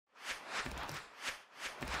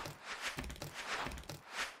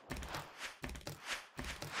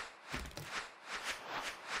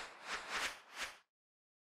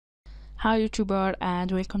Hi YouTuber,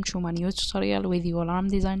 and welcome to my new tutorial with your alarm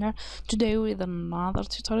designer. Today with another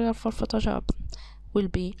tutorial for Photoshop will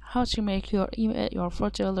be how to make your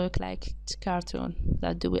photo look like cartoon.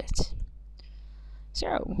 Let's do it.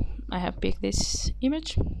 So I have picked this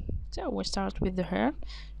image. So we start with the hair.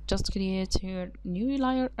 Just create your new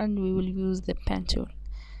layer and we will use the pen tool.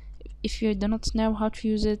 If you do not know how to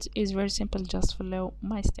use it, it's very simple. Just follow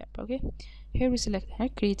my step. Okay, here we select hair,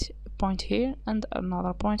 create a point here and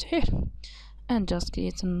another point here, and just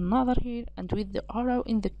create another here, and with the arrow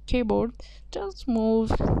in the keyboard just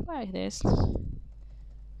move like this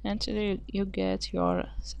until you get your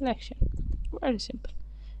selection. Very simple.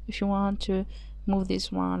 If you want to move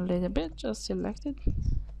this one a little bit, just select it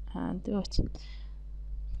and do it.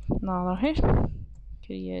 Another here,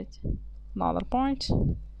 create another point.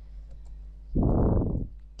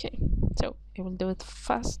 Okay, so I will do it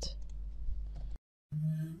fast.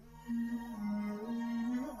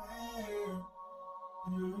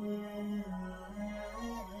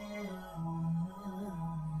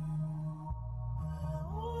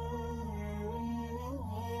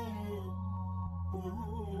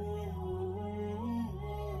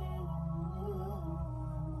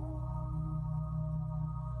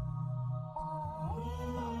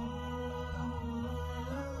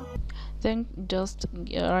 Then just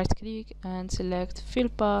right click and select fill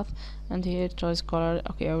path, and here choose color.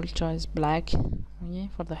 Okay, I will choose black, okay,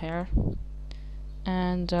 for the hair,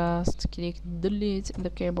 and just click delete in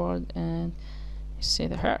the keyboard and you see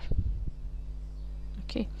the hair.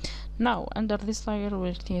 Okay, now under this layer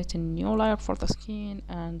we'll create a new layer for the skin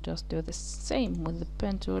and just do the same with the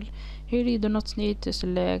pen tool. Here you do not need to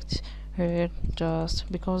select hair,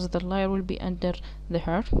 just because the layer will be under the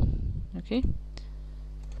hair. Okay,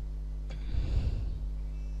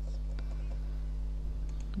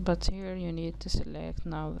 but here you need to select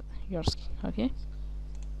now your skin. Okay,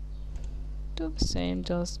 do the same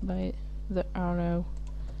just by the arrow.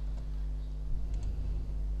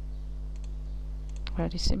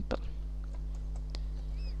 Very simple.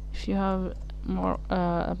 If you have more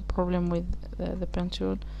a problem with the pen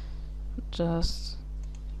tool, just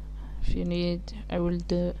if you need, I will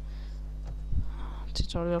do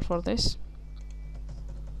tutorial for this.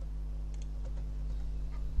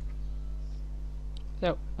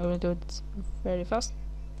 So I will do it very fast.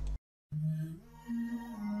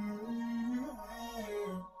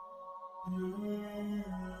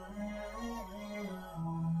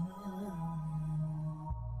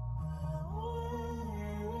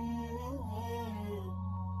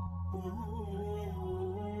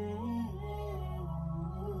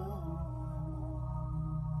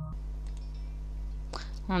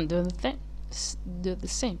 And do the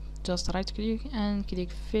same. Just right click and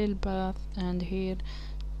click fill path, and here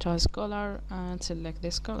choose color and select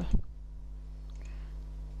this color.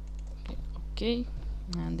 Okay,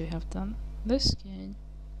 and we have done the skin.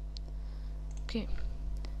 Okay,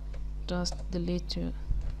 just delete you,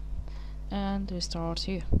 and we start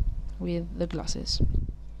here with the glasses.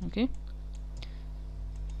 Okay,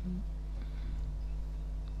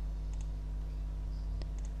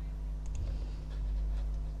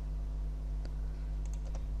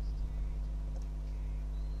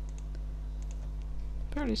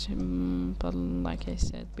 very simple, like I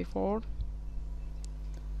said before.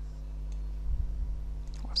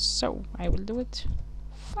 So I will do it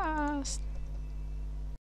fast.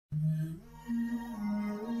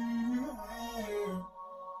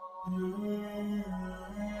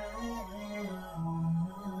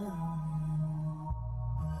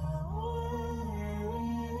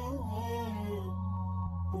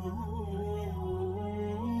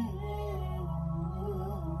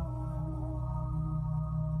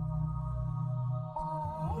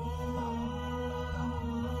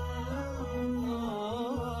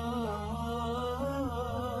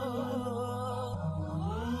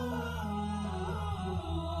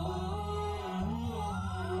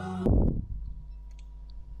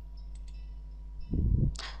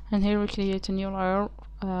 And here we create a new layer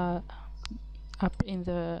up in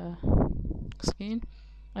the skin,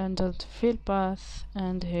 and that fill path,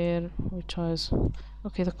 and here we choose,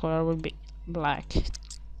 okay, the color will be black.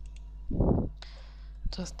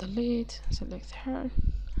 Just delete, select hair,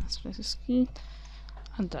 select the skin,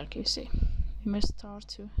 and dark. You see, you may start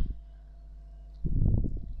to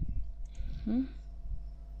you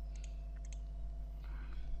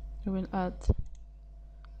will add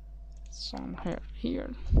some hair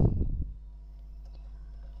here.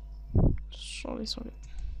 Sorry.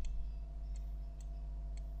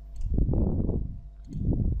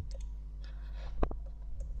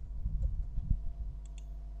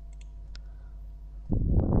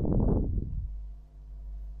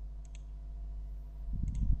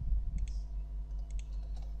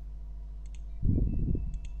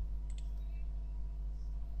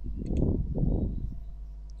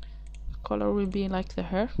 color will be like the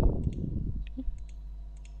hair.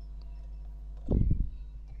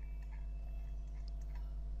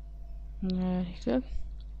 Very good.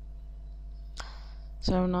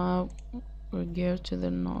 So now we go to the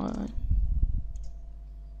node.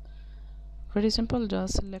 Very simple,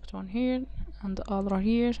 just select one here and the other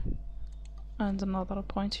here and another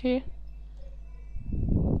point here.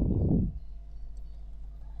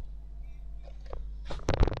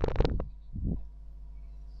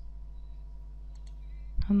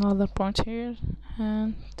 Another point here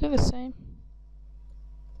and do the same.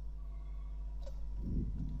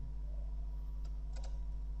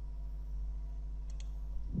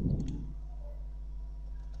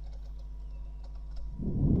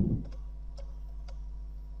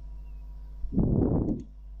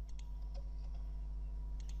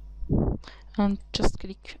 And just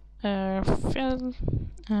click fill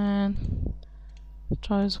and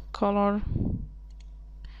choose color.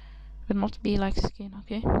 Will not be like skin,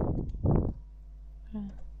 okay?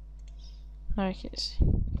 Like this,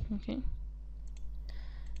 okay.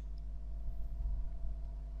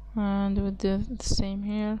 And we'll do the same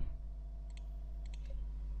here.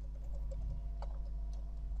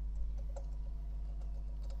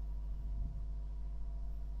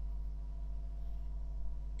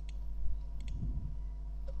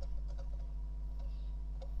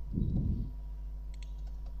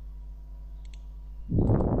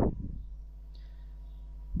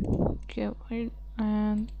 Go here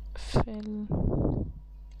and fill.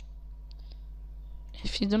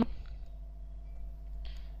 If you don't,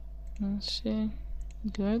 let's see,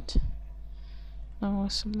 good. Now we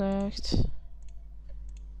select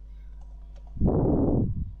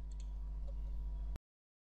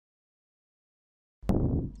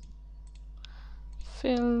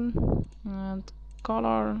fill and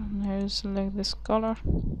color. Here select this color,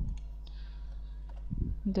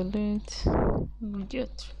 delete,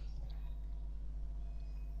 good.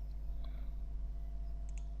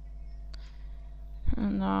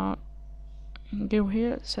 And now go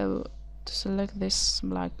here, so to select this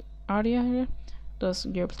black area here,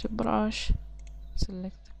 just go to brush,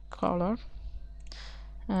 select the color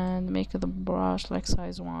and make the brush like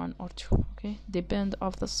size 1 or 2, okay, depend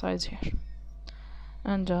of the size here.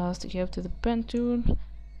 And just go to the pen tool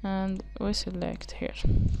and we select here.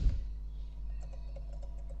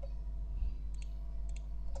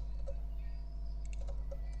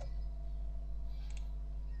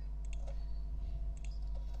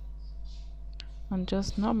 And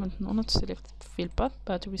just not select fill path,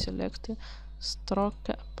 but we select stroke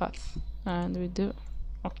path and we do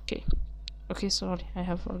okay. Okay, sorry, I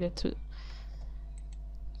have forget to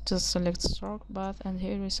just select stroke path, and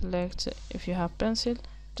here we select, if you have pencil,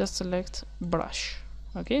 just select brush,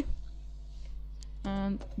 okay,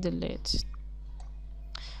 and delete.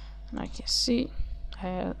 And I can see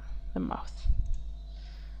here the mouth.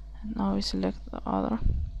 And now we select the other,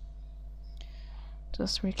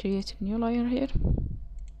 just recreate a new layer here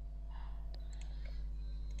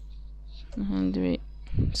and we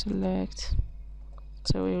select,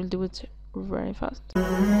 so we will do it very fast.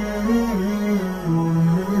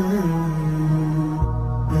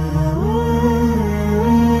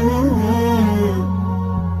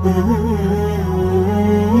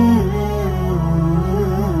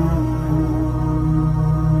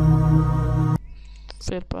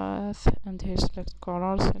 Fill path and here select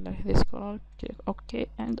color, select this color, click OK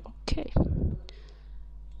and OK.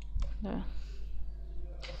 There.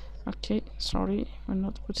 Okay, sorry, we'll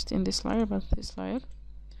not put it in this layer, but this layer.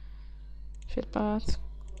 Fill path,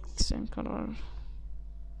 same color.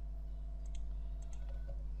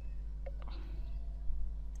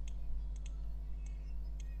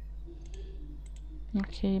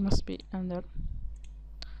 Okay, must be under.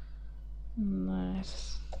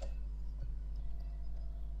 Nice.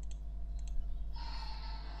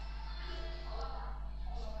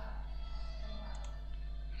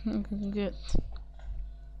 Good.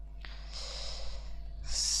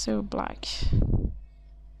 So black.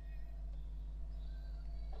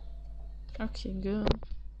 Okay, good.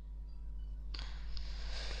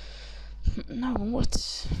 Now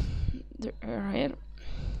what's the area?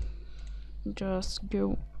 Just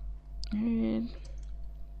go ahead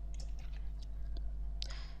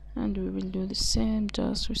and we will do the same.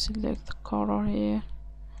 Just we select the color here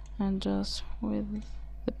and just with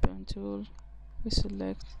the pen tool we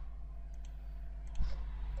select,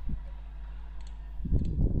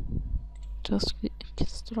 just click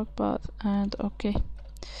stroke path and okay.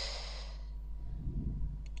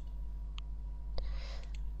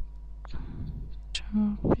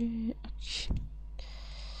 Okay.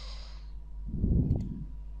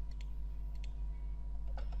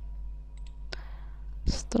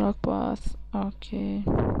 Drag path. Okay.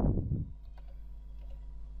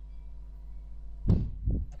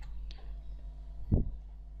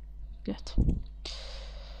 Good.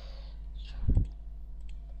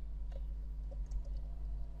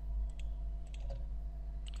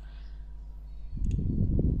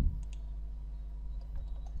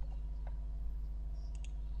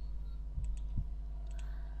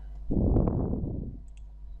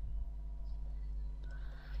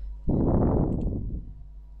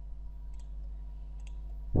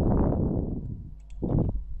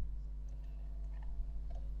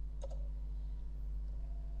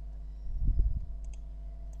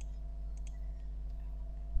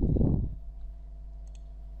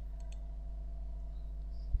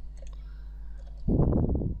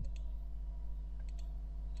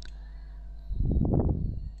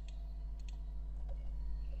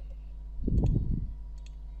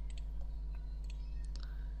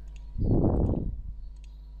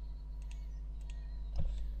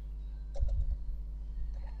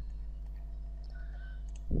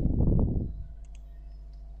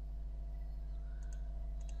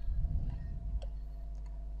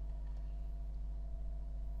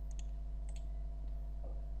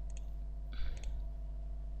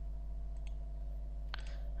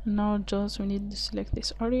 Now just we need to select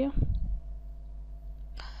this area.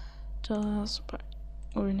 Just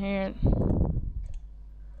over in here.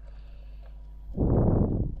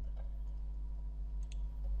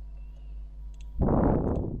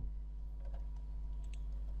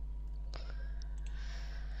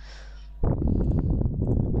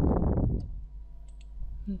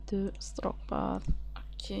 The stroke path.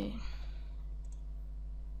 Okay.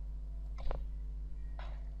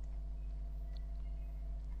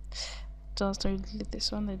 Just I delete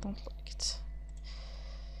this one, I don't like it.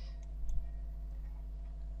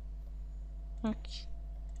 Okay.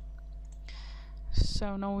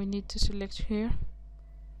 So now we need to select here.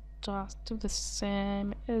 Just do the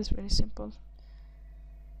same. It's very simple.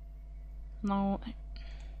 Now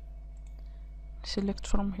select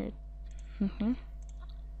from here.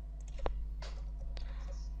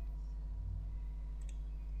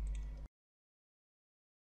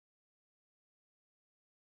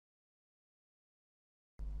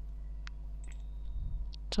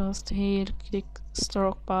 Just here click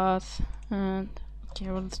stroke path, and okay,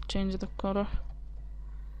 I will change the color.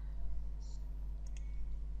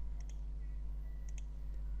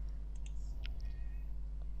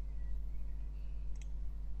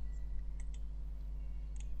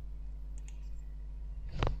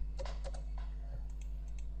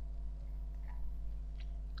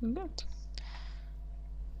 Good.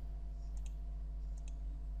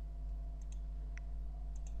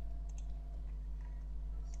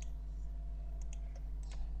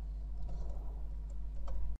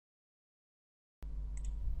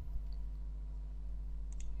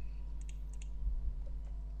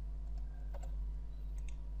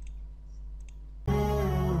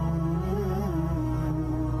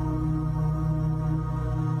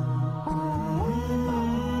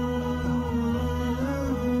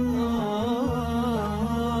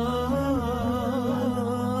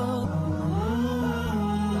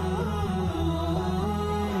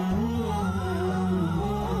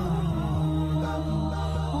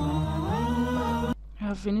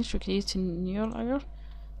 I have finished creating new layer.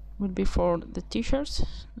 Will be for the t-shirts,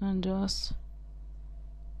 and just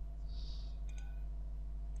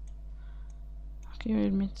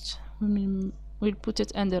okay, we'll put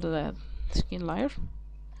it under the skin layer.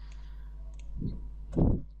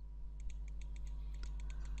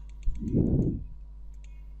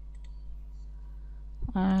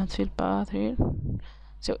 And fill path here.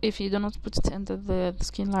 So if you do not put it under the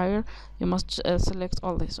skin layer, you must select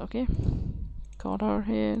all this. Okay, color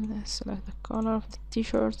here, select the color of the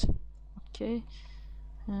t-shirt. Okay,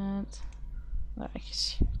 and like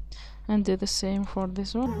see, and do the same for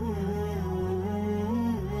this one.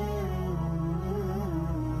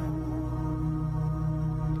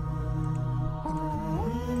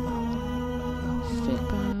 Fill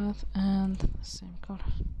path and same color.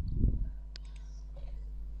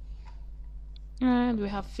 And we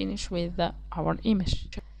have finished with our image.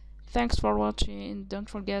 Thanks for watching. Don't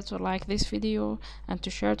forget to like this video and to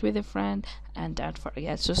share it with a friend, and don't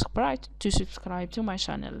forget to subscribe to my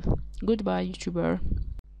channel. Goodbye, YouTuber.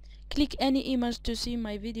 Click any image to see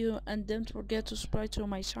my video, and don't forget to subscribe to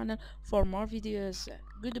my channel for more videos.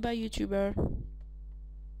 Goodbye, YouTuber.